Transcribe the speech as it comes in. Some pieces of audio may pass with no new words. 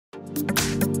Hi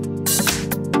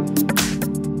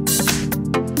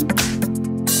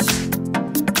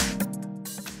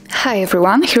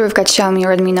everyone, here we've got Xiaomi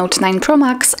Redmi Note 9 Pro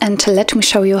Max, and let me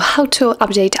show you how to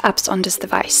update apps on this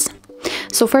device.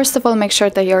 So first of all, make sure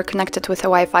that you're connected with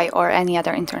a Wi-Fi or any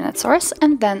other internet source,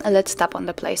 and then let's tap on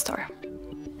the Play Store.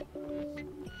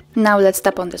 Now let's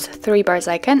tap on this three bars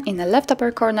icon in the left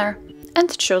upper corner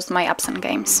and choose My Apps and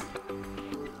Games.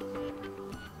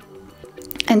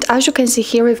 And as you can see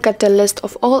here, we've got the list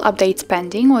of all updates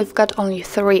pending. We've got only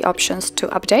 3 options to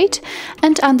update,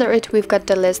 and under it we've got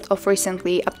the list of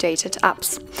recently updated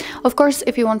apps. Of course,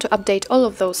 if you want to update all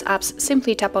of those apps,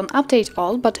 simply tap on Update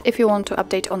All, but if you want to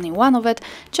update only one of it,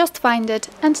 just find it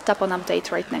and tap on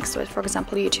Update right next to it, for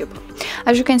example YouTube.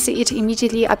 As you can see, it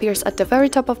immediately appears at the very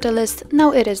top of the list.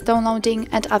 Now it is downloading,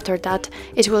 and after that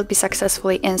it will be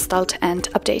successfully installed and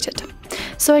updated.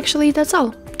 So actually that's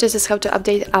all. This is how to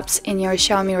update apps in your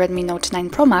Xiaomi Redmi Note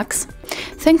 9 Pro Max.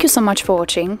 Thank you so much for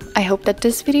watching. I hope that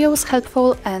this video was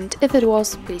helpful, and if it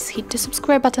was, please hit the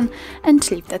subscribe button and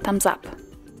leave the thumbs up.